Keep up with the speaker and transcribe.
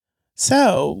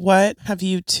So, what have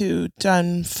you two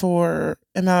done for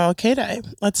MLK Day?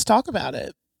 Let's talk about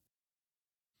it.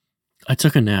 I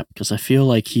took a nap because I feel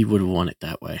like he would want it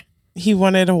that way. He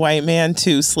wanted a white man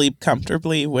to sleep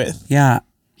comfortably with. Yeah.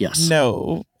 Yes.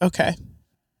 No. Okay.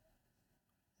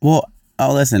 Well,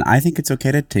 listen, I think it's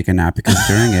okay to take a nap because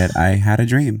during it, I had a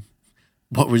dream.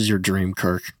 What was your dream,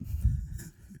 Kirk?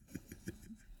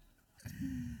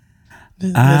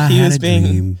 That he was being.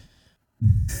 Dream.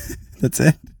 That's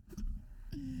it.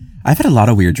 I've had a lot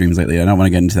of weird dreams lately. I don't want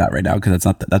to get into that right now because that's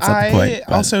not the point.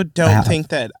 I also don't think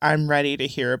that I'm ready to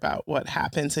hear about what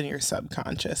happens in your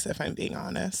subconscious, if I'm being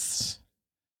honest.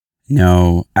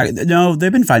 No,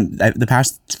 they've been fine. The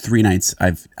past 3 nights,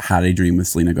 I've had a dream with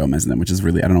Selena Gomez in them, which is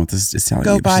really, I don't know what this is telling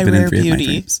you. Go buy Rare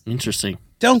Beauty. Interesting.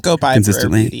 Don't go buy Rare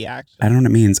Beauty, actually. I don't know what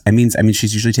it means. I mean,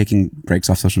 she's usually taking breaks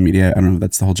off social media. I don't know if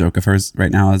that's the whole joke of hers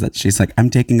right now, is that she's like,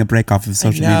 I'm taking a break off of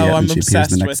social media. I'm and she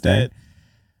obsessed appears the next with day. it.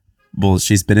 Well,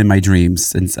 she's been in my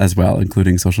dreams as well,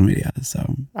 including social media.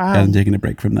 So I'm taking a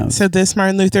break from those. So this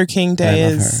Martin Luther King Day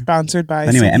is sponsored by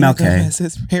MLK.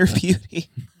 Gomez's Rare Beauty.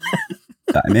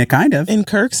 I mean, kind of. In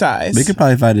Kirk's eyes. We could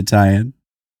probably find a tie-in.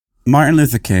 Martin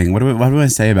Luther King. What do I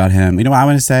say about him? You know what I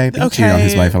want to say? He cheated on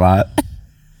his wife a lot.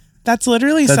 That's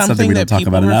literally something that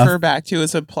people refer back to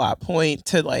as a plot point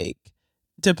to like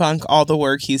debunk all the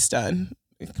work he's done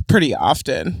pretty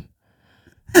often.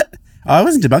 I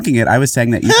wasn't debunking it. I was saying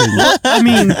that you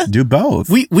can do both.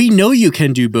 We know you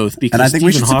can do both because and I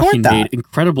think Stephen Hawking made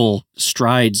incredible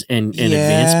strides and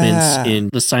advancements in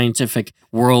the scientific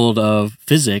world of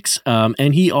physics.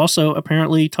 And he also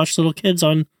apparently touched little kids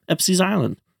on Epstein's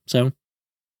Island. So.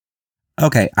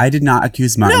 Okay, I did not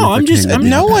accuse Martin Luther King.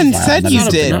 No one said you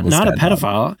did. Not a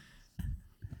pedophile.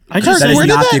 Kirk, where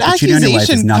did that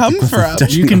accusation come from?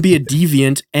 You can be a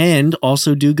deviant and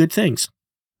also do good things.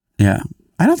 Yeah.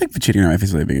 I don't think cheating on your wife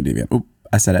is really being a deviant. Oh,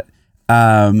 I said it.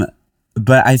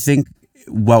 But I think,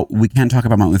 we can't talk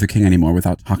about Martin Luther King anymore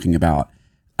without talking about...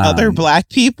 other black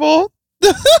people?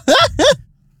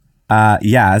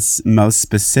 Yes, most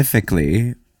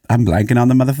specifically, I'm blanking on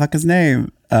the motherfucker's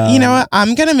name. You know what?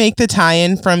 I'm going to make the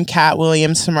tie-in from Katt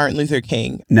Williams to Martin Luther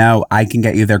King. No, I can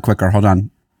get you there quicker. Hold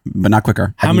on. But not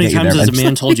quicker. How many times has a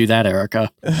man told you that,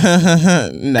 Erica?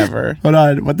 Never. Hold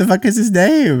on. What the fuck is his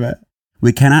name?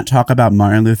 We cannot talk about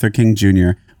Martin Luther King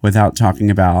Jr. without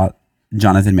talking about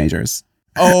Jonathan Majors.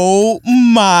 Oh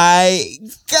my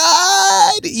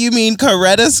God. You mean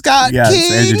Coretta Scott yes,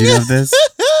 King? Andrew, do you know this?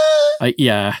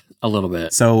 Yeah, a little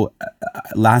bit. So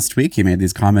last week he made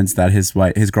these comments that his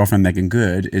girlfriend Megan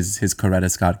Good is his Coretta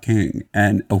Scott King.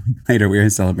 And a week later we are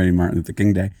celebrating Martin Luther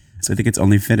King Day. So I think it's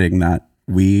only fitting that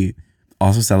we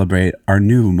also celebrate our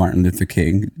new Martin Luther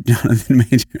King, Jonathan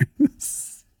Majors.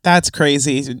 That's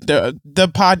crazy. The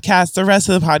podcast, the rest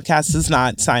of the podcast does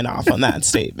not sign off on that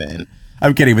statement.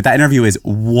 I'm kidding, but that interview is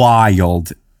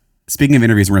wild. Speaking of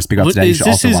interviews, we're going to speak up today. Is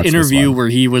this his interview where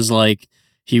he was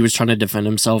trying to defend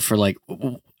himself for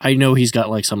I know he's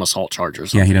got some assault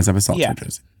charges. Yeah, he does have assault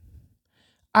charges.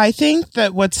 I think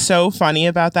that what's so funny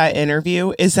about that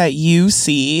interview is that you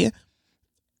see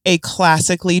a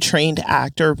classically trained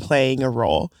actor playing a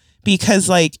role. Because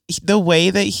the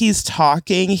way that he's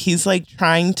talking, he's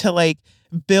trying to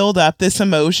build up this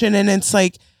emotion. And it's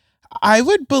I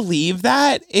would believe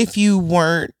that if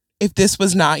this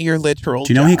was not your literal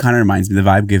Do you know job. He kind of reminds me, the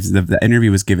vibe gives, the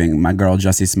interview was giving my girl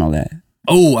Jussie Smollett.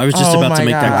 Oh, I was just about to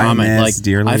make that comment.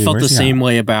 Dearly. I felt the same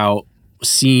way about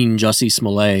seeing Jussie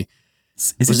Smollett.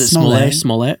 Was it Smollett?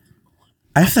 Smollett?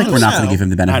 I feel like we're not going to give him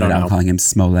the benefit of calling him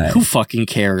Smollett. Who fucking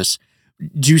cares?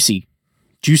 Juicy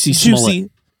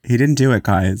Smollett. He didn't do it,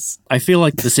 guys. I feel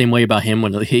the same way about him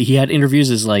when he had interviews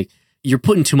is you're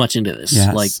putting too much into this.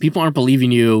 Yes. People aren't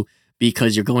believing you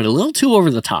because you're going a little too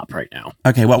over the top right now.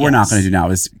 Okay, what we're not going to do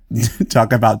now is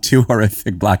talk about 2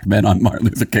 horrific black men on Martin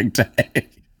Luther King Day.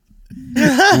 We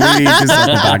need to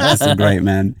circle back to some great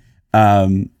men,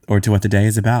 or to what the day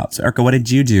is about. So, Erica, what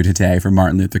did you do today for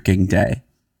Martin Luther King Day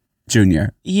Jr.?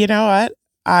 You know what?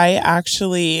 I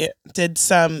actually did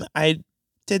some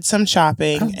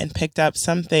shopping and picked up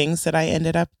some things that I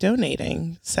ended up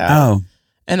donating.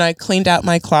 And I cleaned out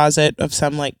my closet of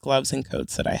some gloves and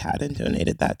coats that I had and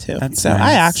donated that too. That's nice.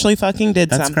 I actually fucking did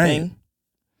That's something. Great.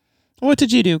 What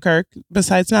did you do, Kirk?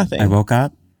 Besides nothing. I woke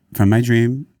up from my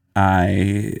dream.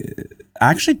 I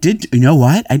actually did. You know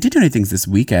what? I did donate things this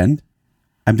weekend.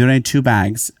 I'm donating 2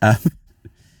 bags. Go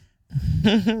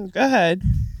ahead.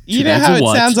 You know how it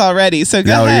sounds already, so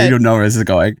go ahead. No, you don't know where this is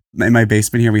going. In my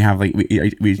basement here, we have we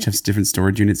each have different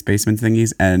storage units, basement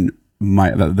thingies, and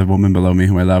the woman below me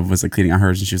who I love was cleaning out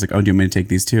hers, and she was like, "Oh, do you want me to take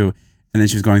these too?" And then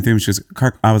she was going through and she goes,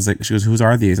 Kirk, I was like, she goes, whose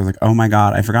are these? I was like, oh my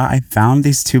God, I forgot I found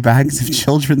these 2 bags of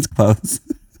children's clothes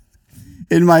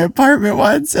in my apartment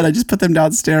once. And I just put them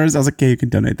downstairs. I was like, okay, you can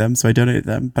donate them. So I donated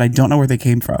them, but I don't know where they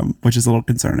came from, which is a little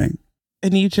concerning.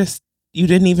 And you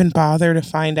didn't even bother to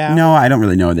find out? No, I don't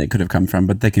really know where they could have come from,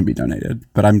 but they can be donated.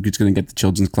 But I'm just going to get the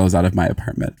children's clothes out of my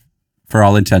apartment for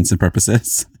all intents and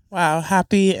purposes. Wow,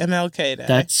 happy MLK Day.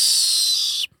 That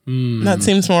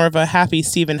seems more of a happy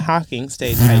Stephen Hawking's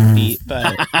Day type beat,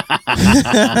 but...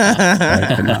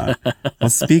 Well,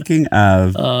 speaking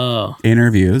of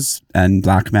interviews and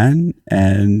black men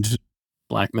and...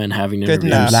 Black men having Good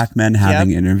interviews. enough. Black men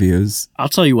having interviews. I'll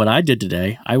tell you what I did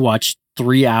today. I watched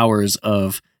 3 hours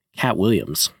of Katt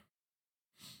Williams.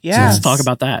 Yes. Let's talk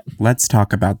about that. Let's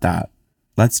talk about that.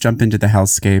 Let's jump into the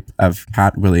hellscape of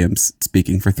Katt Williams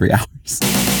speaking for 3 hours.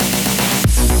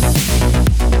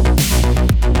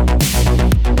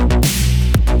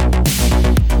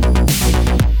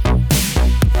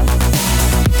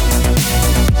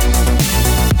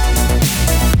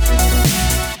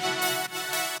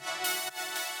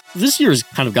 This year has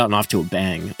kind of gotten off to a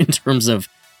bang in terms of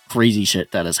crazy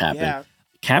shit that has happened. Yeah.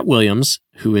 Katt Williams,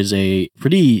 who is a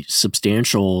pretty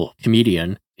substantial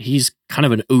comedian, he's kind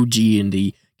of an OG in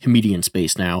the comedian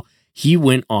space now. He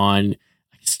went on,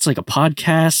 it's like a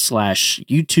podcast /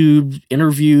 YouTube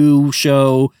interview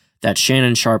show that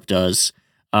Shannon Sharpe does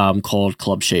called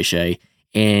Club Shay Shay.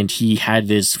 And he had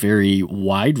this very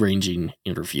wide-ranging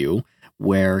interview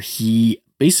where he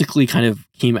basically kind of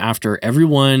came after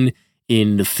everyone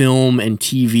in the film and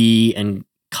TV and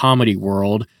comedy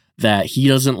world that he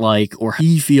doesn't like or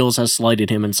he feels has slighted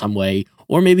him in some way,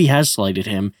 or maybe has slighted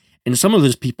him. And some of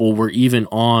those people were even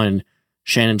on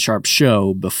Shannon Sharpe's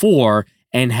show before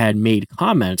and had made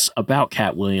comments about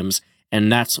Katt Williams, and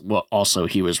that's what also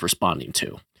he was responding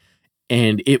to.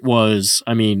 And it was,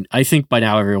 I mean, I think by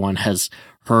now everyone has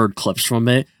heard clips from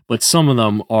it, but some of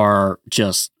them are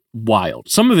just wild.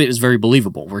 Some of it is very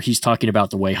believable, where he's talking about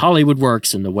the way Hollywood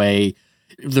works and the way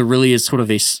there really is sort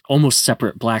of a almost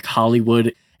separate Black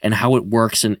Hollywood and how it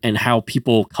works and how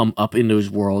people come up in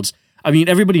those worlds. I mean,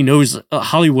 everybody knows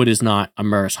Hollywood is not a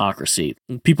meritocracy.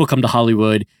 People come to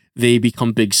Hollywood, they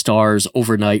become big stars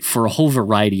overnight for a whole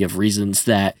variety of reasons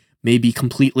that may be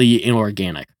completely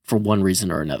inorganic for one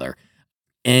reason or another.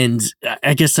 And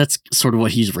I guess that's sort of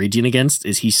what he's raging against,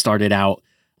 is he started out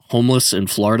homeless in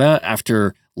Florida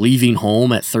after leaving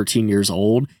home at 13 years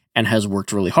old and has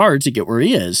worked really hard to get where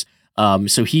he is.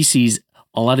 So he sees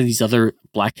a lot of these other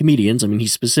Black comedians. I mean,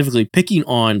 he's specifically picking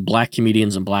on Black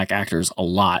comedians and Black actors a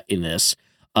lot in this.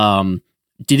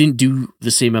 Didn't do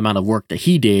the same amount of work that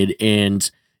he did and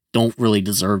don't really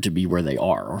deserve to be where they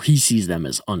are, or he sees them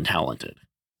as untalented.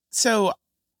 So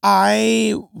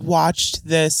I watched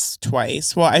this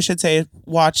twice. Well, I should say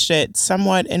watched it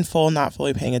somewhat in full, not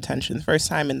fully paying attention the first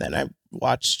time, and then I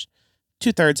watched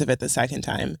 2/3 of it the second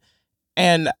time.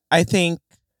 And I think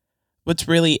what's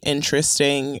really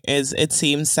interesting is it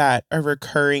seems that a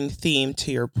recurring theme,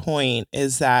 to your point,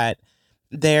 is that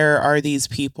there are these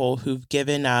people who've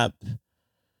given up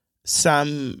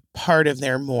some part of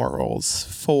their morals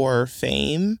for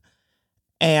fame.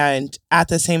 And at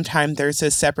the same time, there's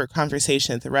this separate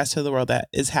conversation that the rest of the world that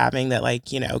is having that,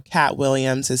 like, you know, Katt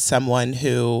Williams is someone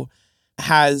who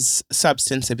has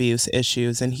substance abuse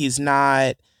issues and he's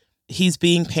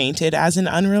being painted as an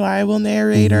unreliable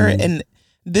narrator. Mm-hmm. And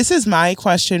this is my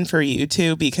question for you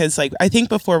too, because like, I think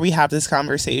before we have this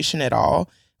conversation at all,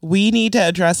 we need to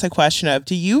address the question of,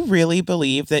 do you really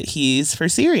believe that he's for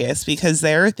serious? Because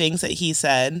there are things that he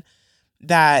said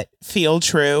that feel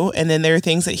true. And then there are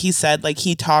things that he said, like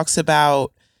he talks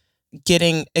about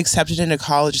getting accepted into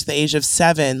college at the age of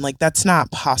 7. Like that's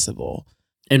not possible.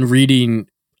 And reading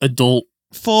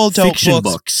full adult fiction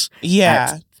books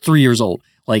at 3 years old.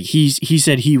 Like he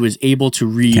said he was able to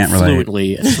read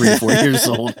fluently at 3 or 4 years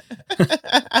old.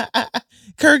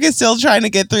 Kirk is still trying to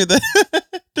get through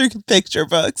through picture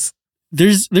books.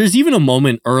 There's even a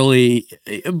moment early,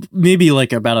 maybe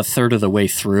like about a third of the way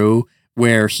through,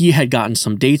 where he had gotten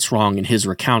some dates wrong in his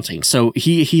recounting. So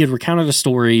he had recounted a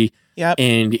story,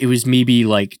 and it was maybe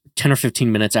like 10 or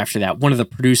 15 minutes after that, one of the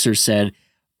producers said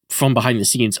from behind the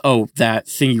scenes, oh, that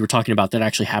thing you were talking about, that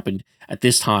actually happened at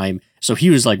this time. So he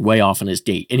was like way off on his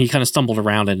date, and he kind of stumbled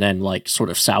around and then like sort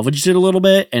of salvaged it a little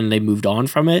bit, and they moved on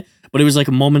from it. But it was like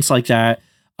moments like that.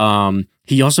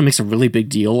 He also makes a really big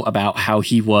deal about how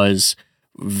he was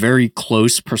very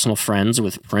close personal friends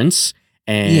with Prince,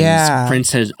 and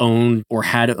Prince has owned or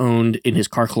had owned in his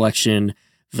car collection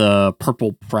the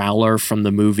purple Prowler from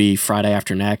the movie Friday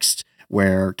After Next,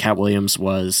 where Katt Williams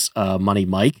was Money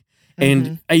Mike.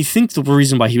 And I think the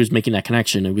reason why he was making that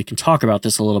connection, and we can talk about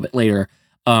this a little bit later,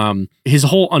 his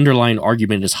whole underlying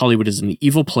argument is Hollywood is an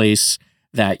evil place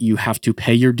that you have to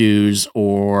pay your dues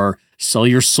or sell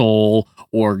your soul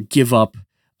or give up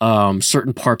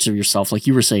certain parts of yourself. Like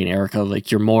you were saying, Erica,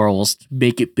 like your morals,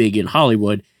 make it big in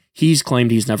Hollywood. He's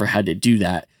claimed he's never had to do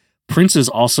that. Prince is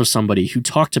also somebody who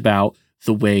talked about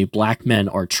the way black men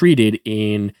are treated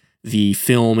in the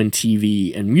film and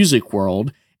TV and music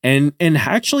world, and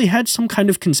actually had some kind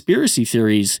of conspiracy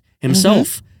theories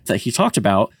himself that he talked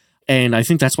about. And I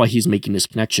think that's why he's making this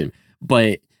connection.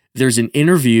 But there's an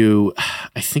interview,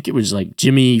 I think it was like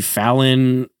Jimmy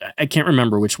Fallon, I can't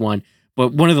remember which one,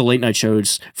 but one of the late night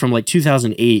shows from like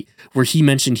 2008, where he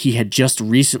mentioned he had just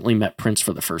recently met Prince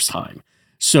for the first time.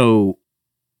 So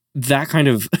that kind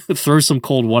of throws some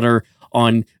cold water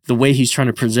on the way he's trying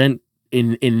to present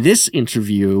in this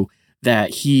interview that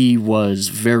he was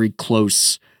very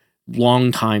close,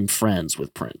 longtime friends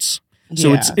with Prince.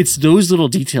 So it's those little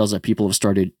details that people have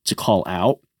started to call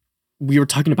out. We were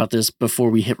talking about this before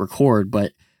we hit record,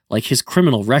 but like his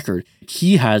criminal record,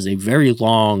 he has a very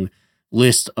long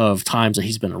list of times that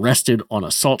he's been arrested on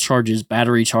assault charges,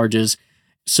 battery charges.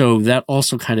 So that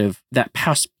also kind of, that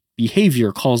past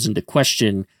behavior calls into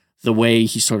question the way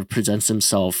he sort of presents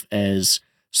himself as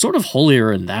sort of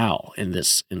holier than thou in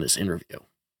this interview.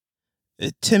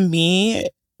 To me,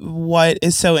 what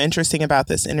is so interesting about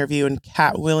this interview and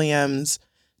Katt Williams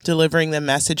delivering the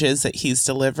messages that he's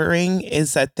delivering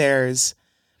is that there's,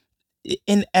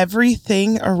 in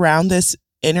everything around this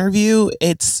interview,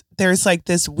 there's like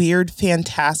this weird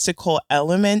fantastical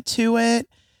element to it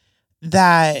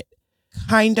that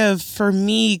kind of, for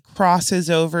me, crosses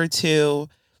over to,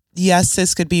 yes,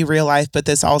 this could be real life, but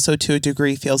this also to a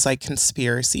degree feels like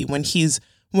conspiracy.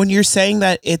 When you're saying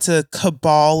that it's a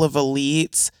cabal of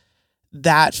elites,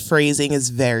 that phrasing is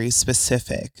very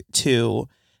specific to,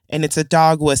 and it's a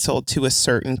dog whistle to a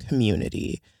certain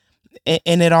community.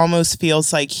 And it almost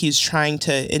feels like he's trying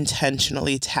to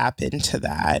intentionally tap into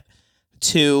that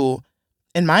to,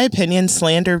 in my opinion,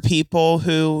 slander people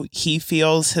who he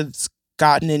feels have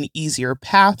gotten an easier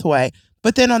pathway.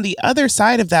 But then on the other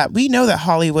side of that, we know that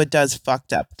Hollywood does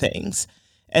fucked up things.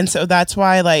 And so that's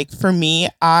why, like, for me,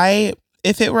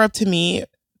 if it were up to me,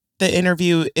 the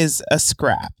interview is a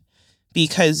scrap,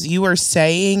 because you are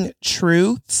saying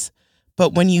truths,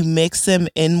 but when you mix them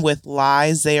in with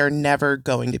lies, they are never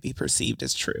going to be perceived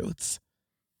as truths.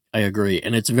 I agree.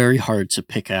 And it's very hard to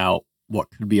pick out what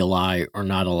could be a lie or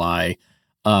not a lie,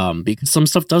 because some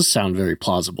stuff does sound very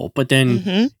plausible. But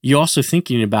then you're also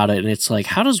thinking about it, and it's like,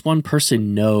 how does one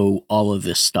person know all of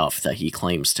this stuff that he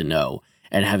claims to know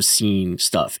and have seen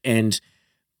stuff? And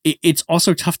it's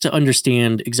also tough to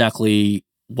understand exactly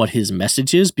what his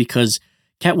message is, because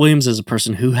Katt Williams is a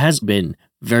person who has been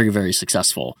very, very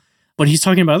successful. But he's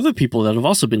talking about other people that have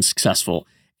also been successful.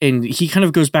 And he kind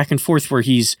of goes back and forth where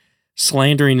he's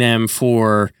slandering them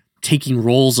for taking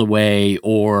roles away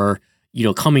or, you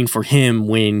know, coming for him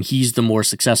when he's the more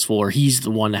successful or he's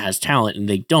the one that has talent and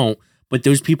they don't. But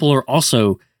those people are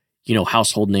also, you know,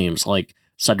 household names like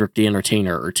Cedric the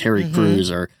Entertainer or Terry Crews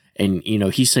and, you know,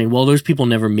 he's saying, well, those people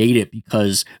never made it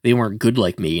because they weren't good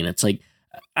like me. And it's like,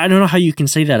 I don't know how you can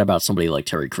say that about somebody like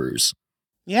Terry Crews.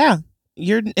 Yeah.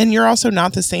 You're also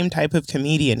not the same type of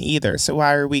comedian either. So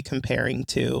why are we comparing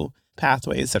two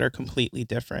pathways that are completely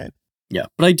different? Yeah,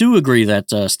 but I do agree that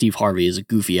Steve Harvey is a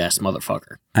goofy ass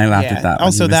motherfucker. I laughed at that.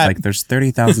 Also, that, like, there's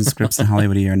 30,000 scripts in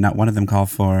Hollywood a year, and not one of them call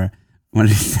for. What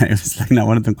did he say? It was like not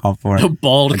one of them called for a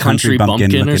bald country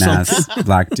bumpkin or something. Ass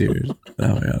black dude.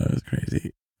 Oh yeah, that was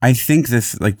crazy. I think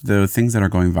this, like, the things that are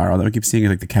going viral that we keep seeing,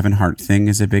 like the Kevin Hart thing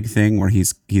is a big thing, where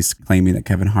he's claiming that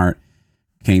Kevin Hart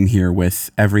came here with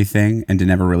everything and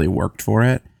never really worked for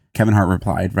it. Kevin Hart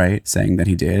replied, right, saying that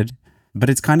he did.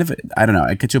 But it's kind of, I don't know,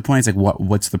 I get to a point, it's like,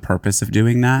 what's the purpose of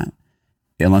doing that?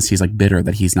 Unless he's like bitter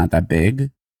that he's not that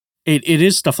big. It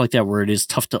is stuff like that where it is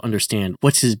tough to understand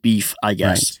what's his beef, I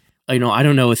guess. Right. You know, I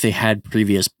don't know if they had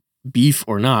previous beef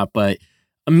or not, but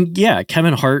yeah,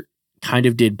 Kevin Hart kind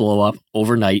of did blow up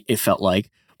overnight, it felt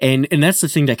like. And that's the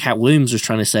thing that Katt Williams was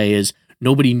trying to say is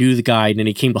nobody knew the guy and then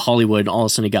he came to Hollywood and all of a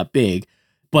sudden he got big.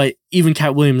 But even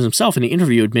Katt Williams himself in the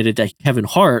interview admitted that Kevin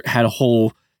Hart had a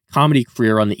whole comedy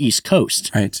career on the East Coast.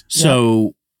 Right.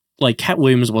 So, like, Katt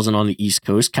Williams wasn't on the East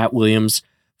Coast. Katt Williams,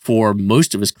 for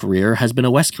most of his career, has been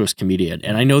a West Coast comedian.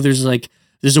 And I know there's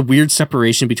a weird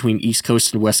separation between East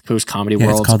Coast and West Coast comedy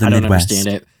worlds. It's called the I don't Midwest.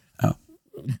 understand it. Oh.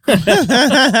 But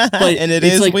and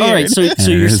it's like, weird. all right, so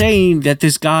you're saying that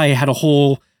this guy had a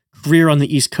whole career on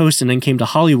the East Coast and then came to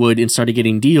Hollywood and started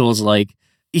getting deals. Like,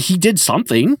 he did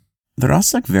something. They're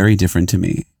also, like, very different to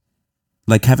me.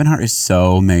 Like Kevin Hart is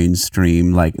so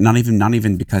mainstream. Like not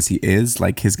even because he is.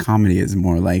 Like his comedy is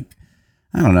more like,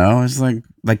 I don't know. It's like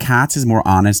Katt's is more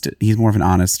honest. He's more of an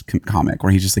honest comic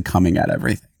where he's just like coming at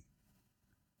everything.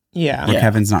 Yeah. Where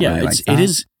Kevin's not really like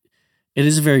that. It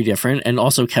is very different. And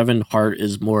also Kevin Hart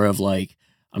is more of like,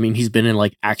 I mean, he's been in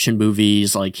like action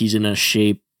movies, like he's in a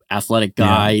shape, athletic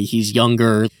guy, he's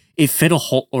younger. It fit a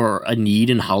hole or a need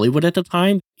in Hollywood at the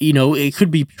time. You know, it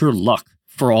could be pure luck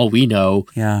for all we know.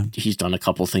 Yeah. He's done a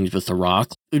couple things with The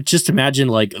Rock. Just imagine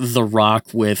like The Rock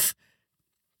with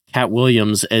Katt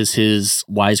Williams as his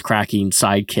wisecracking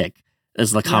sidekick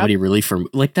as the comedy relief for,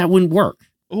 like, that wouldn't work.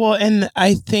 Well, and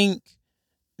I think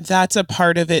that's a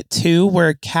part of it too,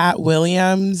 where Katt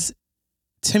Williams,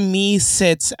 to me,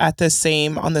 sits at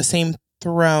on the same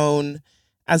throne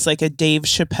as like a Dave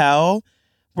Chappelle,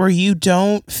 where you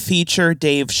don't feature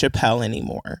Dave Chappelle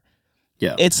anymore.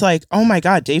 Yeah. It's like, oh my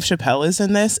God, Dave Chappelle is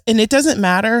in this. And it doesn't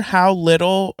matter how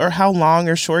little or how long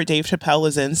or short Dave Chappelle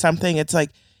is in something. It's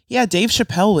like, yeah, Dave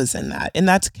Chappelle was in that. And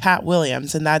that's Katt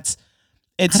Williams. And it's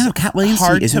Katt Williams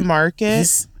hard to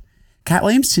market. Katt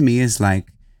Williams to me is like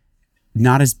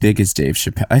not as big as Dave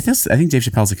Chappelle. I think Dave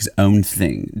Chappelle's like his own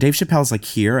thing. Dave Chappelle's like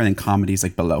here and then comedy's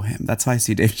like below him. That's how I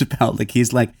see Dave Chappelle. Like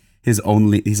he's like he's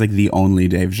like the only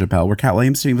Dave Chappelle, where Katt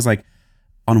Williams to me was like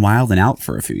on Wild and Out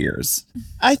for a few years.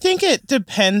 I think it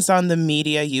depends on the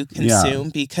media you consume,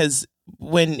 because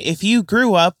if you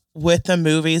grew up with the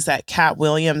movies that Katt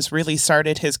Williams really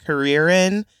started his career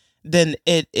in, then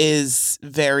it is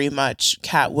very much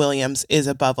Katt Williams is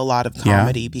above a lot of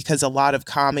comedy, because a lot of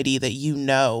comedy that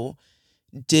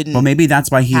didn't. Well, maybe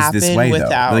that's why he's this way though.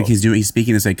 Like he's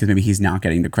speaking this way because maybe he's not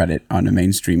getting the credit on a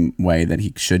mainstream way that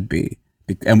he should be,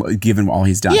 and given all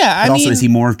he's done. Yeah, but also is he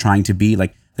more trying to be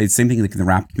like the same thing like in the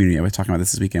rap community? I was talking about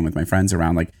this weekend with my friends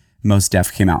around like Mos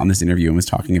Def came out on this interview and was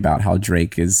talking about how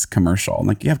Drake is commercial. I'm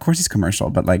like, yeah, of course he's commercial,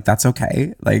 but like that's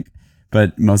okay. Like,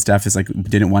 but Mos Def is like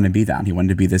didn't want to be that. He wanted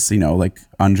to be this, you know, like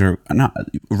not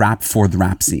rap for the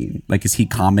rap scene. Like, is he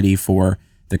comedy for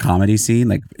the comedy scene?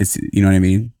 Like, you know what I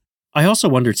mean? I also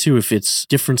wonder too if it's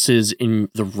differences in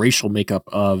the racial makeup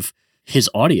of his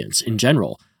audience in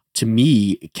general. To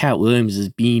me, Katt Williams is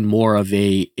being more of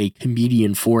a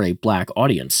comedian for a black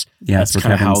audience. Yeah, that's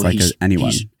kind of how like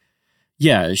anyone.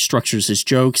 He structures his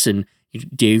jokes, and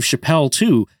Dave Chappelle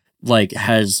too, like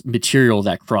has material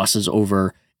that crosses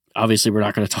over. Obviously, we're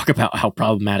not going to talk about how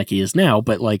problematic he is now,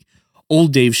 but like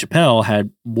old Dave Chappelle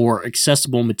had more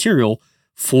accessible material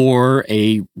for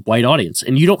a white audience,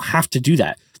 and you don't have to do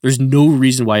that. There's no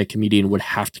reason why a comedian would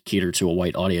have to cater to a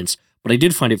white audience. But I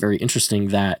did find it very interesting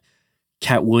that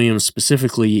Katt Williams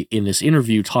specifically in this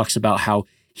interview talks about how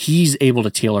he's able to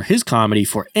tailor his comedy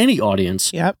for any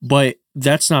audience. Yep. But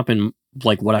that's not been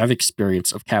like what I've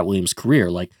experienced of Katt Williams' career.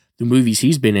 Like the movies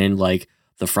he's been in, like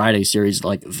the Friday series,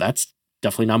 like that's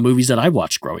definitely not movies that I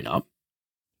watched growing up.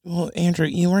 Well, Andrew,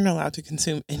 you weren't allowed to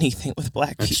consume anything with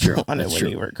black people on it when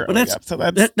you were growing up. So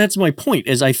that's my point.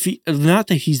 Is I feel not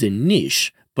that he's a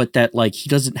niche, but that like he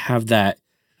doesn't have that.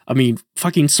 I mean,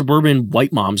 fucking suburban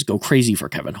white moms go crazy for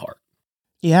Kevin Hart.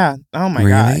 Yeah. Oh my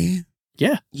really? God.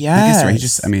 Yeah. Yeah. I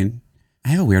guess I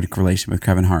have a weird relation with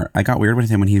Kevin Hart. I got weird with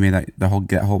him when he made he went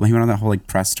on that whole like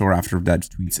press tour after that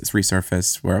tweets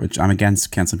resurfaced, which I'm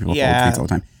against canceling people for tweets all the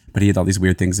time. But he had all these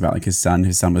weird things about like his son.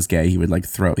 His son was gay. He would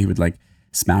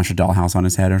smash a dollhouse on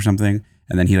his head or something.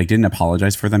 And then he like didn't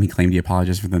apologize for them. He claimed he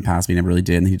apologized for them in the past, but he never really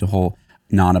did. And he did a whole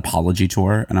non-apology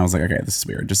tour. And I was like, okay, this is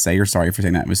weird. Just say you're sorry for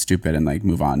saying that. It was stupid and like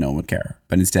move on. No one would care.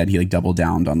 But instead he like doubled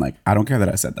down on like, I don't care that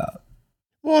I said that.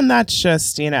 Well, and that's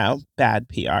just, bad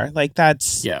PR. Like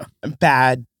that's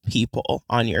bad people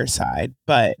on your side.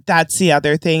 But that's the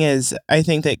other thing is I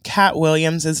think that Katt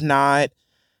Williams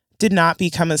did not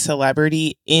become a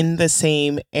celebrity in the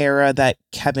same era that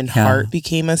Kevin Hart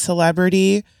became a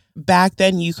celebrity. Back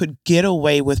then you could get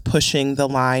away with pushing the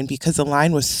line because the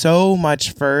line was so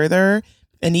much further.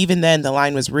 And even then the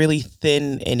line was really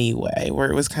thin anyway, where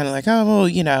it was kind of like, oh,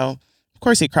 well, of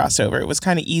course he crossed over. It was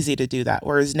kind of easy to do that.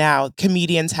 Whereas now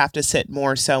comedians have to sit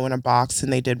more so in a box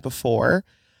than they did before.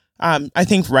 I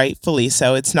think rightfully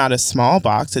so. It's not a small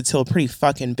box. It's still a pretty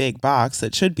fucking big box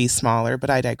that should be smaller, but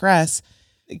I digress.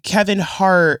 Kevin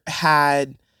Hart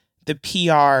had the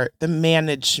PR, the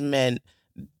management,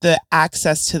 the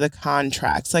access to the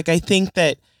contracts. Like I think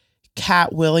that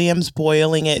Katt Williams,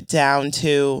 boiling it down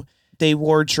to they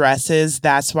wore dresses,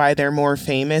 that's why they're more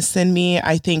famous than me.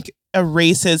 I think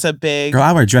erases a big... Girl,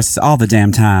 I wear dresses all the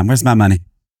damn time. Where's my money?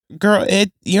 Girl,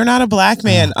 you're not a black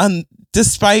man,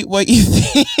 despite what you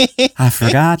think. I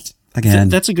forgot again.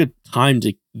 That's a good time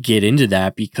to get into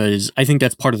that because I think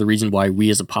that's part of the reason why we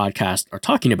as a podcast are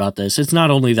talking about this. It's not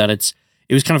only that it's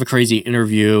it was kind of a crazy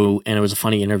interview, and it was a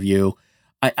funny interview.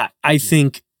 I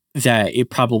think that it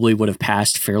probably would have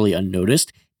passed fairly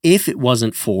unnoticed if it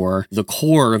wasn't for the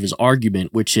core of his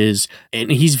argument, which is,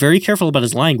 and he's very careful about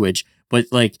his language, but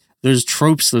like there's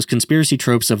tropes, those conspiracy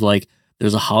tropes of like,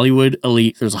 there's a Hollywood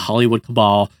elite, there's a Hollywood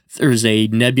cabal, there's a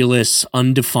nebulous,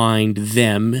 undefined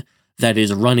them that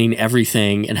is running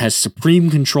everything and has supreme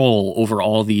control over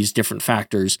all these different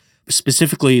factors.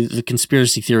 Specifically, the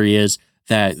conspiracy theory is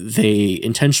that they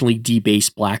intentionally debase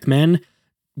black men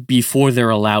before they're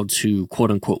allowed to,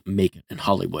 quote unquote, make it in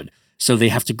Hollywood. So they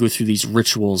have to go through these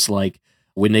rituals, like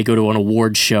when they go to an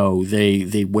award show,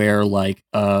 they wear like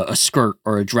a skirt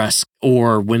or a dress,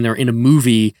 or when they're in a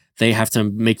movie, they have to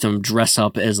make them dress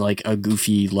up as like a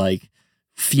goofy, like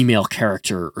female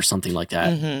character or something like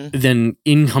that. Mm-hmm. Then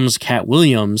in comes Katt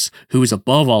Williams, who is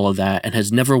above all of that and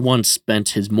has never once spent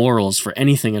his morals for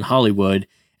anything in Hollywood.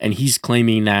 And he's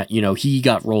claiming that, you know, he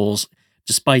got roles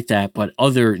despite that, but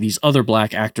these other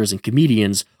black actors and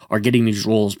comedians are getting these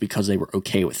roles because they were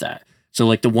okay with that. So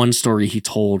like the one story he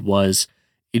told was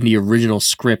in the original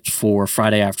script for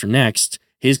Friday After Next,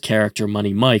 his character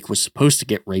Money Mike was supposed to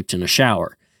get raped in a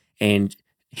shower. And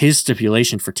his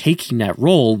stipulation for taking that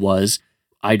role was,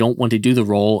 I don't want to do the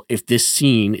role if this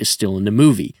scene is still in the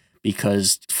movie.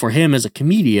 Because for him as a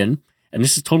comedian, and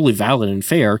this is totally valid and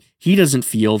fair, he doesn't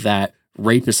feel that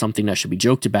rape is something that should be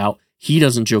joked about. He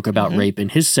doesn't joke about rape in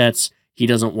his sets. He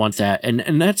doesn't want that.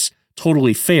 And that's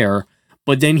totally fair.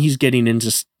 But then he's getting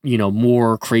into, you know,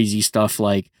 more crazy stuff.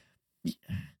 Like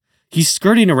he's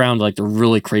skirting around like the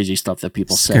really crazy stuff that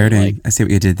people say. Like, I see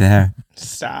what you did there.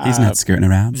 Stop. He's not skirting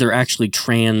around. They're actually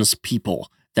trans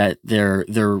people, that they're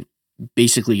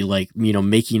basically like, you know,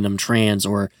 making them trans,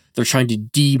 or they're trying to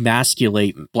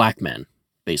demasculate black men,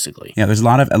 basically. Yeah, there's a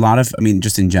lot of, I mean,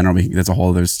 just in general,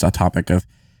 there's a topic of,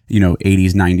 you know,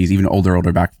 80s, 90s, even older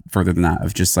back further than that,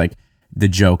 of just like the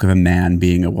joke of a man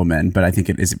being a woman. But I think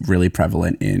it is really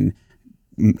prevalent in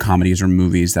comedies or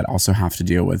movies that also have to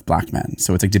deal with black men.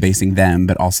 So it's like debasing them,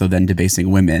 but also then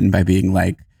debasing women by being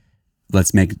like,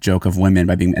 let's make a joke of women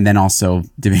by being, and then also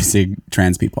debasing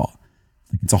trans people.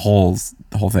 It's the whole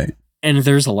thing. And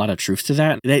there's a lot of truth to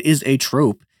that. That is a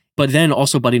trope. But then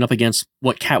also butting up against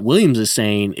what Katt Williams is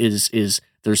saying is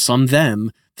there's some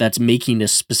them that's making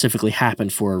this specifically happen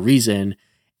for a reason.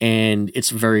 And it's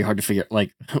very hard to figure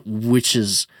like which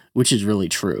is really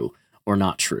true or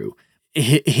not true.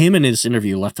 Him in his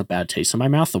interview left a bad taste in my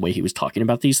mouth, the way he was talking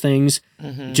about these things.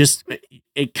 Mm-hmm. Just,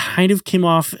 it kind of came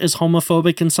off as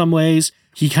homophobic in some ways.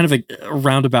 He kind of a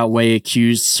roundabout way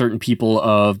accused certain people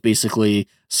of basically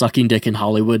sucking dick in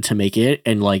Hollywood to make it.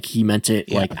 And like, he meant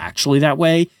it like actually that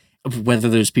way. Whether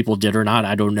those people did or not,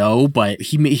 I don't know. But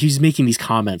he's making these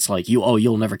comments like,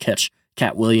 you'll never catch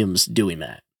Katt Williams doing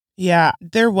that. Yeah,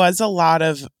 there was a lot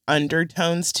of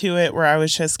undertones to it where I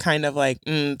was just kind of like,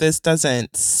 this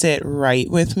doesn't sit right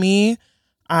with me.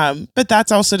 But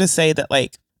that's also to say that,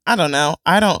 like, I don't know.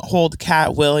 I don't hold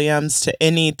Katt Williams to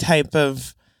any type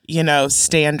of, you know,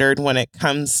 standard when it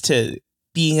comes to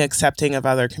being accepting of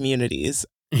other communities.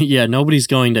 Yeah, nobody's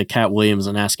going to Katt Williams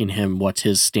and asking him what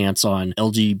his stance on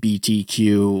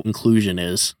LGBTQ inclusion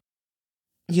is.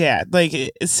 Yeah,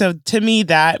 like, so to me,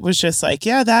 that was just like,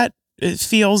 yeah, that it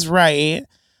feels right.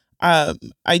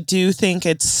 I do think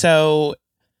it's so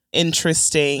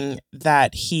interesting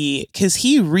that because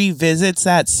he revisits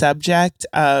that subject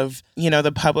of, you know,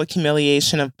 the public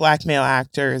humiliation of black male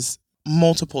actors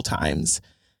multiple times.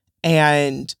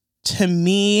 And to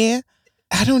me,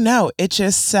 I don't know, it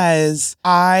just says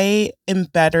I am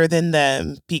better than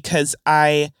them because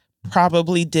I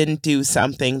probably didn't do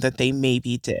something that they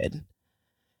maybe did.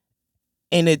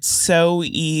 And it's so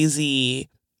easy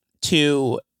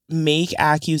to make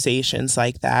accusations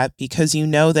like that because you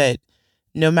know that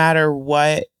no matter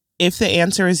what, if the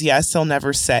answer is yes, they'll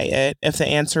never say it. If the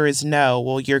answer is no,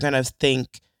 well, you're going to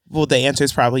think, well, the answer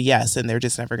is probably yes, and they're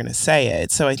just never going to say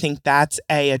it. So I think that's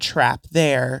a trap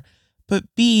there. But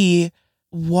B,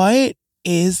 what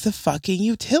is the fucking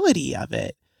utility of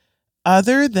it?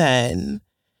 Other than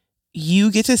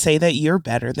you get to say that you're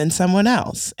better than someone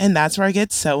else. And that's where I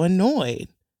get so annoyed.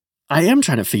 I am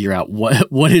trying to figure out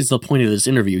what is the point of this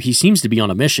interview. He seems to be on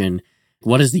a mission.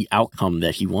 What is the outcome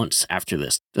that he wants after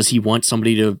this? Does he want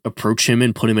somebody to approach him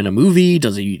and put him in a movie?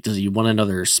 Does he want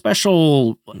another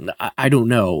special? I don't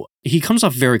know. He comes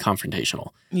off very confrontational.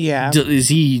 Yeah. Is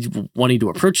he wanting to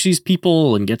approach these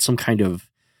people and get some kind of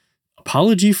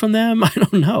apology from them? I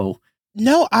don't know.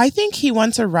 No, I think he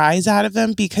wants a rise out of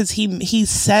them because he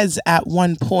says at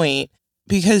one point,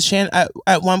 because Shannon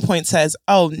at one point says,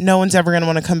 oh, no one's ever going to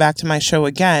want to come back to my show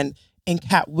again. And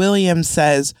Katt Williams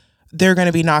says, they're going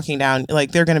to be knocking down,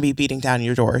 like they're going to be beating down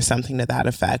your door or something to that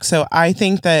effect. So I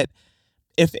think that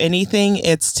if anything,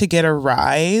 it's to get a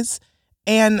rise.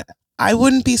 And I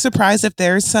wouldn't be surprised if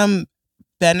there's some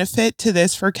benefit to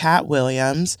this for Katt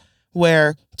Williams,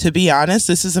 where, to be honest,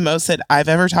 this is the most that I've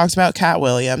ever talked about Katt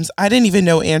Williams. I didn't even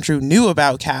know Andrew knew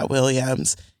about Katt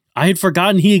Williams. I had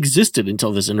forgotten he existed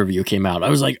until this interview came out. I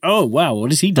was like, oh, wow,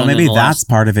 what has he done? Well, maybe in the that's last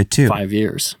part of it too. 5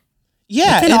 years.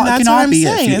 Yeah, and that's what I'm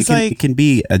saying. It can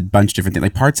be a bunch of different things.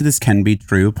 Like parts of this can be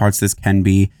true, parts of this can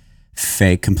be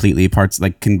fake completely, parts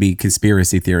like can be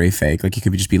conspiracy theory fake. Like you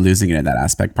could just be losing it in that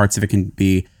aspect. Parts of it can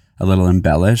be a little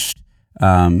embellished.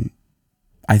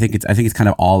 I think it's kind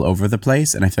of all over the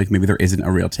place, and I feel like maybe there isn't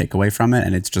a real takeaway from it,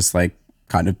 and it's just like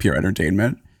kind of pure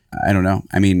entertainment. I don't know.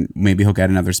 I mean, maybe he'll get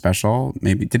another special.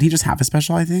 Maybe did he just have a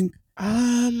special? I think.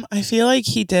 I feel like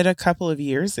he did a couple of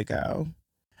years ago.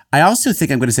 I also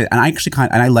think I'm going to say, and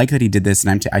I like that he did this,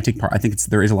 and I take part. I think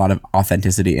there is a lot of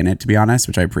authenticity in it, to be honest,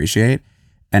 which I appreciate,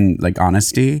 and like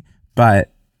honesty.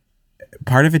 But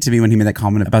part of it to me, when he made that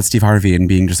comment about Steve Harvey and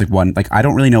being just like one, like I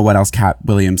don't really know what else Katt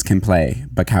Williams can play,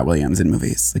 but Katt Williams in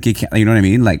movies, like he can't, you know what I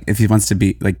mean? Like if he wants to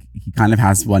be, like he kind of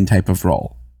has one type of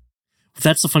role.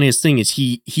 That's the funniest thing is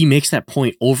he makes that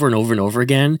point over and over and over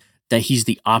again that he's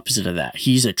the opposite of that.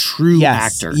 He's a true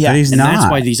actor. Yeah, but he's not.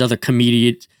 That's why these other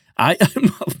comedians. I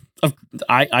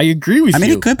agree with you. I mean,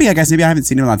 he could be. I guess maybe I haven't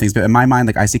seen him in a lot of things, but in my mind,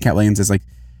 like I see Katt Williams as like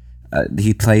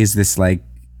he plays this like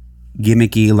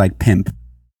gimmicky like pimp.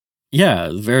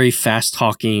 Yeah, very fast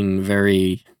talking.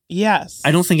 Very. Yes.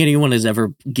 I don't think anyone has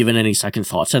ever given any second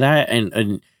thought to that,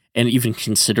 and even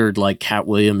considered like Katt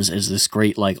Williams as this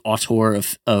great like auteur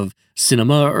of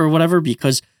cinema or whatever,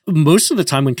 because most of the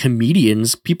time when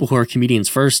people who are comedians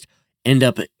first end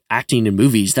up acting in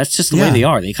movies, that's just the way they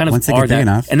are. They kind of are that.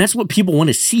 Enough. And that's what people want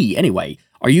to see anyway.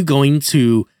 Are you going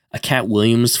to a Katt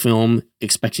Williams film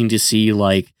expecting to see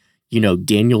like, you know,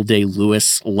 Daniel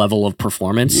Day-Lewis level of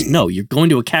performance? No, you're going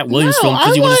to a Katt Williams film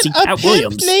because you want to see Katt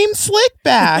Williams. Named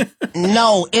Slickback.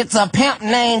 No, it's a pimp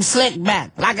named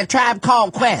Slickback, like a Tribe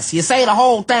Called Quest. You say the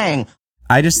whole thing.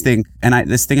 I just think, and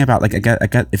this thing about like, I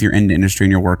get if you're in the industry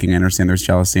and you're working, I understand there's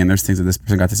jealousy and there's things that this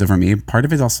person got this over me. Part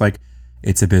of it is also like,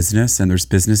 it's a business and there's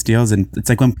business deals, and it's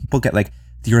like when people get like,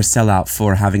 you're a sellout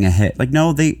for having a hit. Like,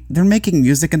 no, they're making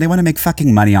music and they want to make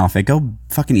fucking money off it. Go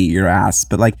fucking eat your ass.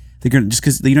 But like, they're gonna, just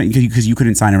because you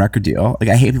couldn't sign a record deal. Like,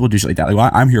 I hate people do shit like that. Like,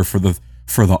 well, I'm here for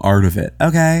the art of it.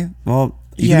 Okay, well,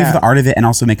 you can be for the art of it and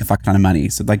also make a fuck ton of money.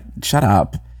 So like, shut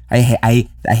up. I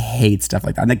hate stuff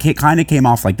like that. And it kind of came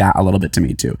off like that a little bit to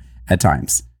me too at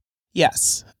times.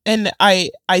 Yes, and I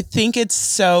think it's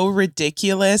so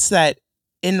ridiculous that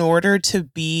in order to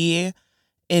be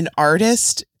an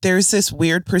artist, there's this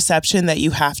weird perception that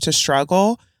you have to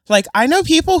struggle. Like, I know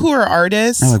people who are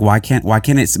artists. No, like, why can't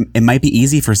it might be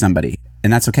easy for somebody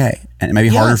and that's okay. And it might be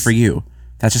harder for you.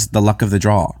 That's just the luck of the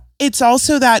draw. It's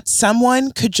also that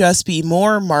someone could just be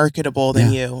more marketable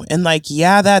than you. And like,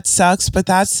 that sucks, but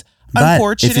that's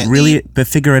unfortunately. But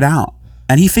figure it out.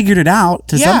 And he figured it out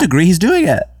to some degree. He's doing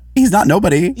it. He's not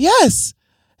nobody. Yes.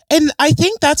 And I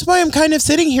think that's why I'm kind of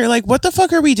sitting here like, what the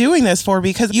fuck are we doing this for?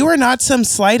 Because you are not some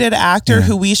slighted actor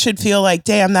who we should feel like,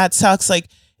 damn, that sucks. Like,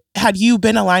 had you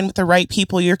been aligned with the right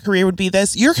people, your career would be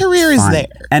this. Your career is there.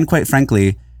 And quite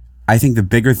frankly, I think the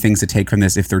bigger things to take from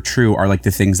this, if they're true, are like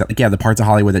the things that, like, the parts of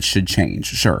Hollywood that should change.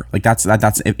 Sure. Like that's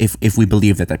if we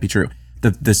believe that'd be true.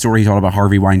 The story he told about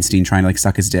Harvey Weinstein trying to like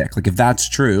suck his dick. Like if that's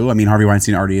true, I mean, Harvey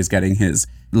Weinstein already is getting his,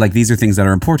 like, these are things that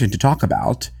are important to talk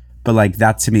about. But like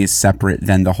that to me is separate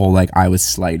than the whole like I was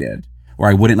slighted or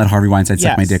I wouldn't let Harvey Weinstein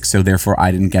suck my dick, so therefore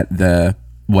I didn't get the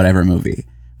whatever movie.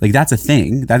 Like that's a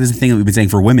thing. That is a thing that we've been saying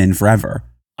for women forever.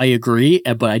 I agree,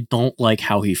 but I don't like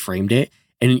how he framed it.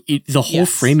 And the whole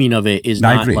framing of it is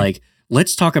not like,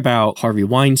 let's talk about Harvey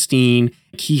Weinstein.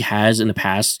 He has in the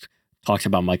past talked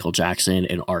about Michael Jackson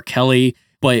and R. Kelly,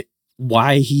 but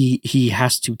why he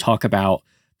has to talk about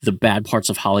the bad parts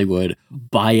of Hollywood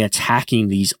by attacking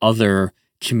these other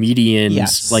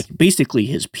comedians, like basically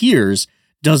his peers,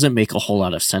 doesn't make a whole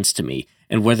lot of sense to me.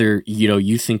 And whether,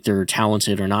 you think they're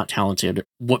talented or not talented,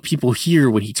 what people hear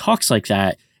when he talks like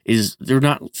that is they're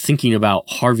not thinking about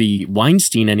Harvey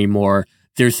Weinstein anymore.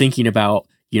 They're thinking about,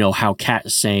 how Katt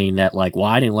is saying that like, well,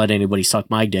 I didn't let anybody suck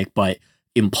my dick, but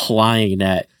implying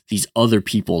that these other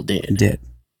people did.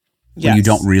 When you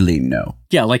don't really know.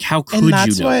 Yeah, like how could you know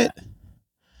that?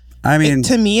 I mean,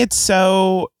 to me,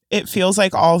 it feels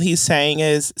like all he's saying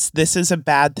is this is a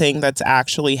bad thing that's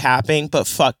actually happening, but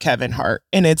fuck Kevin Hart.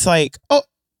 And it's like, oh,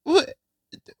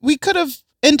 we could have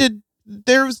ended,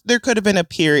 there could have been a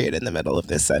period in the middle of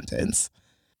this sentence.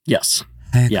 Yes.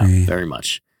 I agree. Yeah, very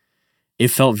much. it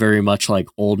felt very much like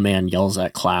old man yells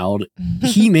at cloud.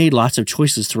 He made lots of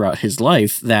choices throughout his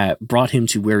life that brought him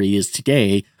to where he is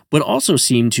today, but also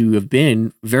seemed to have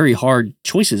been very hard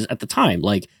choices at the time.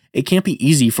 Like, it can't be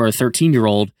easy for a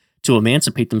 13-year-old to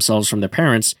emancipate themselves from their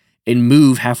parents and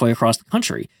move halfway across the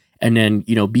country and then,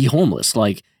 be homeless.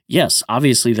 Like, yes,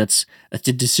 obviously that's a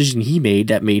decision he made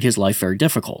that made his life very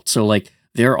difficult. So like,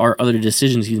 there are other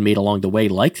decisions he's made along the way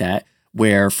like that,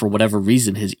 where for whatever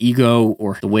reason, his ego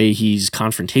or the way he's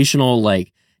confrontational,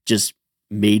 like, just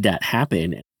made that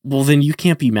happen. Well, then you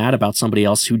can't be mad about somebody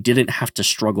else who didn't have to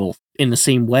struggle in the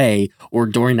same way or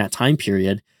during that time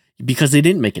period because they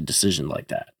didn't make a decision like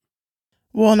that.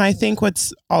 Well, and I think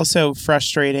what's also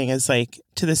frustrating is, like,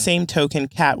 to the same token,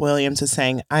 Katt Williams is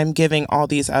saying, I'm giving all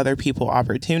these other people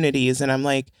opportunities. And I'm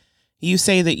like, you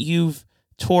say that you've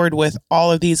toured with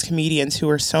all of these comedians who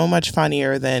are so much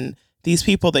funnier than these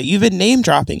people that you've been name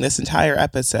dropping this entire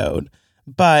episode.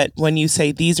 But when you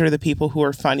say these are the people who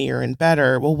are funnier and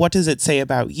better, well, what does it say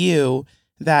about you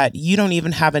that you don't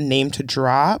even have a name to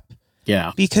drop?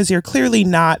 Yeah. Because you're clearly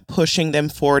not pushing them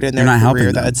forward in their You're not helping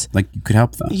career. them. That's Like, you could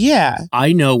help them. Yeah.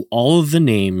 I know all of the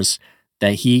names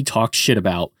that he talks shit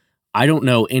about. I don't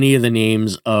know any of the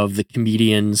names of the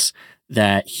comedians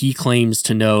that he claims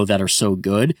to know that are so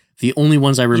good. The only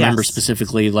ones I remember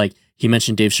specifically, like, he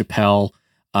mentioned Dave Chappelle,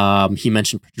 he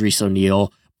mentioned Patrice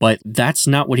O'Neal, but that's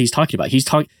not what he's talking about.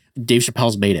 Dave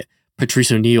Chappelle's made it.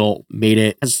 Patrice O'Neal made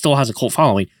it, still has a cult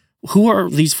following. Who are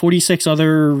these 46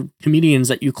 other comedians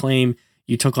that you claim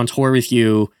you took on tour with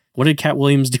you? What did Katt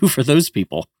Williams do for those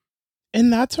people?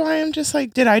 And that's why I'm just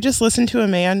like, did I just listen to a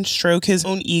man stroke his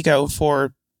own ego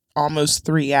for almost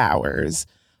 3 hours?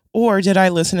 Or did I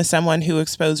listen to someone who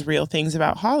exposed real things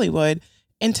about Hollywood?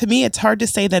 And to me, it's hard to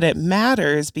say that it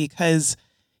matters because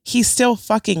he's still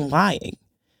fucking lying.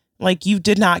 Like, you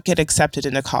did not get accepted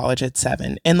into college at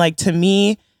 7. And like, to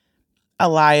me, a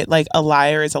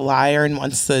liar is a liar. And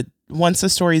once the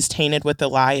story's tainted with the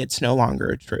lie, it's no longer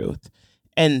a truth.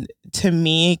 And to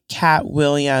me, Katt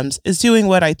Williams is doing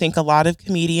what I think a lot of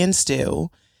comedians do,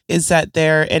 is that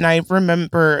and I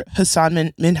remember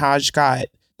Hassan Minhaj got,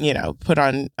 put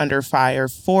on under fire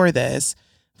for this,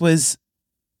 was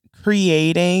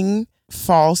creating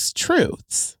false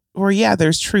truths. Or yeah,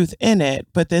 there's truth in it,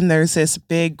 but then there's this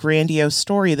big grandiose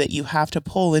story that you have to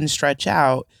pull and stretch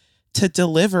out to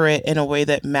deliver it in a way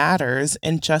that matters.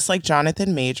 And just like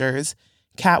Jonathan Majors,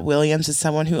 Katt Williams is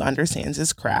someone who understands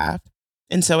his craft.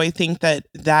 And so I think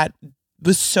that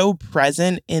was so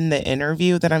present in the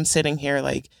interview that I'm sitting here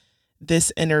like,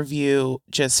 this interview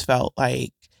just felt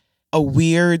like a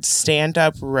weird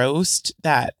stand-up roast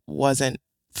that wasn't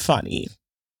funny.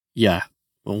 Yeah,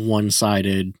 a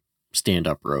one-sided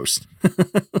stand-up roast.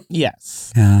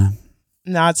 Yes. Yeah.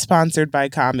 Not sponsored by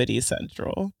Comedy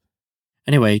Central.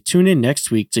 Anyway, tune in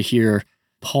next week to hear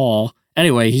Paul.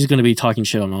 Anyway, he's going to be talking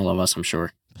shit on all of us, I'm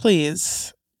sure.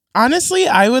 Please. Honestly,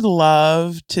 I would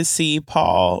love to see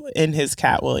Paul in his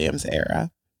Katt Williams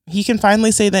era. He can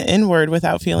finally say the N-word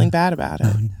without feeling bad about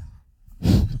it.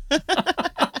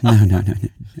 Oh, no. No.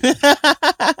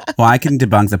 Well, I can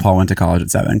debunk that Paul went to college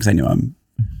at 7 because I knew him.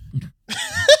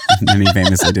 And he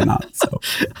famously did not. So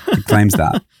he claims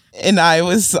that. And I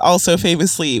was also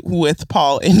famously with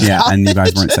Paul in college. Yeah, and you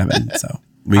guys weren't 7. So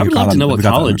I would love to know what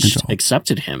college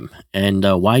accepted him and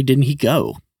why didn't he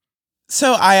go?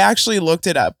 So I actually looked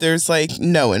it up. There's like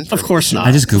no information. Of course not.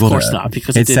 I just Googled it. Of course not,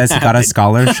 because it says he got a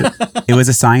scholarship. It was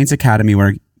a science academy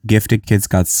where gifted kids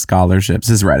got scholarships.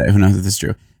 This is Reddit. Who knows if this is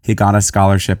true? He got a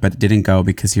scholarship, but didn't go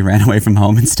because he ran away from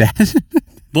home instead.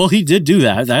 Well, he did do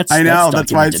that. I know.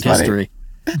 That's why it's funny.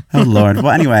 Oh, Lord. Well,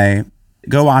 anyway,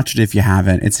 go watch it if you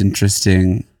haven't. It's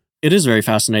interesting. It is very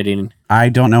fascinating. I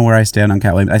don't know where I stand on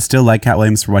Katt Williams. I still like Katt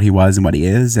Williams for what he was and what he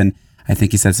is. And I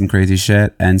think he said some crazy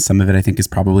shit. And some of it I think is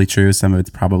probably true. Some of it's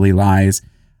probably lies.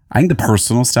 I think the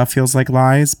personal stuff feels like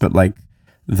lies. But like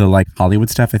the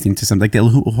Hollywood stuff, I think to some, like the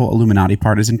whole Illuminati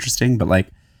part is interesting. But like,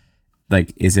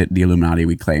 is it the Illuminati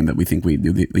we claim that we think we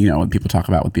do, when people talk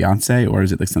about with Beyonce, or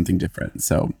is it like something different?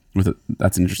 So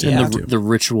that's interesting. Yeah, the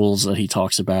rituals that he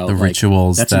talks about. The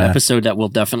rituals. That's an episode that we'll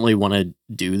definitely want to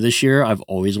do this year. I've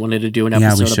always wanted to do an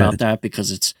episode about that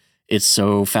because it's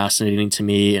so fascinating to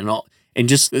me, and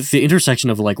just the intersection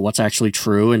of like what's actually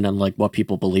true and then like what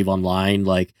people believe online.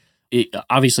 Like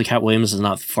obviously Katt Williams is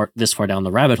not this far down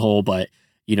the rabbit hole, but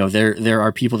there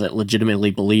are people that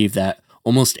legitimately believe that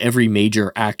almost every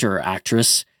major actor or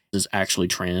actress is actually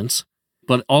trans.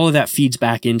 But all of that feeds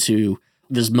back into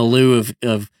this milieu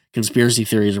of conspiracy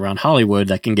theories around Hollywood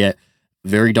that can get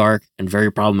very dark and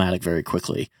very problematic very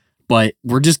quickly. But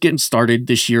we're just getting started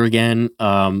this year again.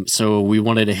 So we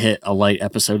wanted to hit a light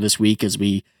episode this week as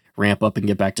we ramp up and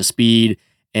get back to speed.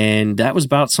 And that was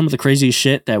about some of the craziest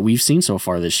shit that we've seen so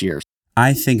far this year.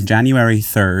 I think January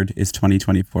 3rd is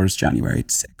 2024's January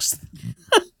 6th.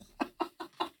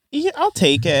 Yeah, I'll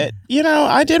take it. You know,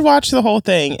 I did watch the whole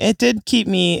thing. It did keep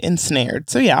me ensnared.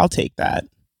 So yeah, I'll take that.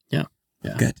 Yeah.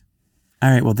 Good.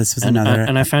 All right. Well, this was another.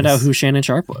 And I found out who Shannon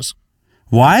Sharpe was.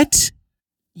 What?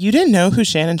 You didn't know who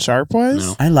Shannon Sharpe was?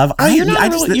 No. I love. Oh, you're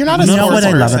not a you know what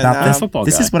I love sports about person,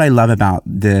 this? This is what I love about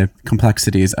the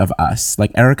complexities of us.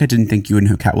 Like Erica didn't think you would know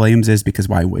who Katt Williams is because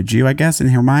why would you? I guess in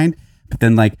her mind. But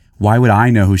then like, why would I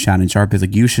know who Shannon Sharpe is?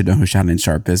 Like you should know who Shannon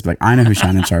Sharpe is. But like I know who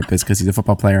Shannon Sharpe is because he's a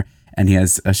football player and he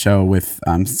has a show with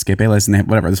Skip Bayless and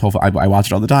whatever. This whole I watch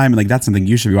it all the time. And like that's something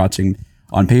you should be watching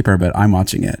on paper, but I'm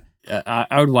watching it.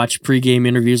 I would watch pregame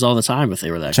interviews all the time if they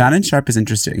were that. Shannon Sharpe is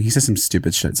interesting. He says some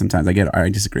stupid shit sometimes. I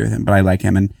disagree with him, but I like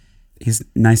him and he's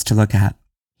nice to look at.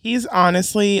 He's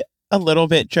honestly a little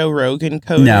bit Joe Rogan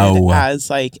coded as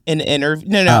like an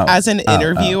interviewer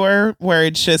where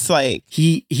it's just like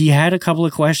he had a couple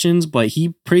of questions, but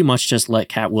he pretty much just let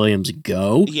Katt Williams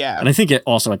go. Yeah. And I think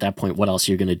also at that point, what else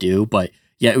you're going to do? But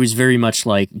yeah, it was very much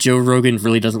like Joe Rogan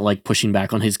really doesn't like pushing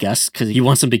back on his guests because he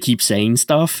wants them to keep saying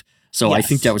stuff. So I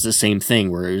think that was the same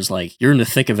thing where it was like, you're in the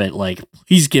thick of it. Like,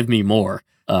 please give me more.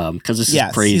 Because this is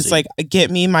crazy. He's like,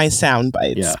 get me my sound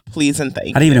bites, please and thank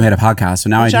you. I didn't even know he had a podcast, so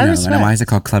now Which I do I know. respect. And why is it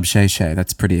called Club Shay Shay?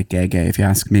 That's pretty gay if you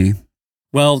ask me.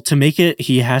 Well, to make it,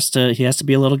 he has to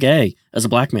be a little gay as a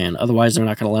black man. Otherwise, they're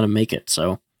not going to let him make it.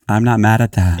 So I'm not mad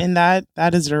at that. And that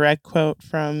is a direct quote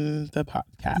from the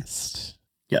podcast.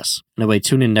 Yes. Anyway,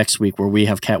 tune in next week where we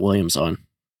have Katt Williams on.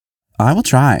 I will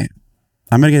try.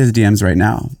 I'm gonna get his DMs right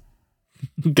now.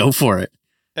 Go for it.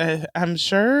 I'm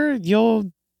sure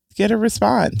you'll get a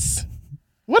response.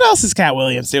 What else is Katt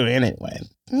Williams doing anyway?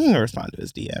 You can respond to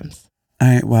his DMs. All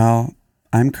right. Well,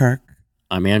 I'm Kirk.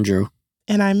 I'm Andrew.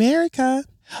 And I'm Erica.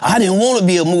 I didn't want to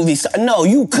be a movie star. No,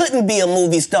 you couldn't be a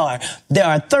movie star. There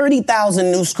are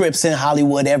 30,000 new scripts in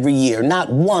Hollywood every year.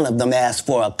 Not one of them asks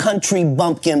for a country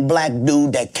bumpkin black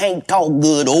dude that can't talk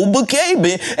good,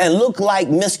 baby, and look like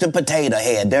Mr. Potato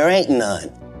Head. There ain't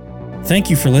none.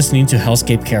 Thank you for listening to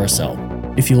Hellscape Carousel.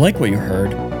 If you like what you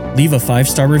heard, leave a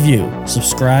 5-star review,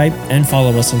 subscribe, and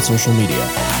follow us on social media.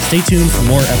 Stay tuned for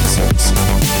more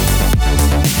episodes.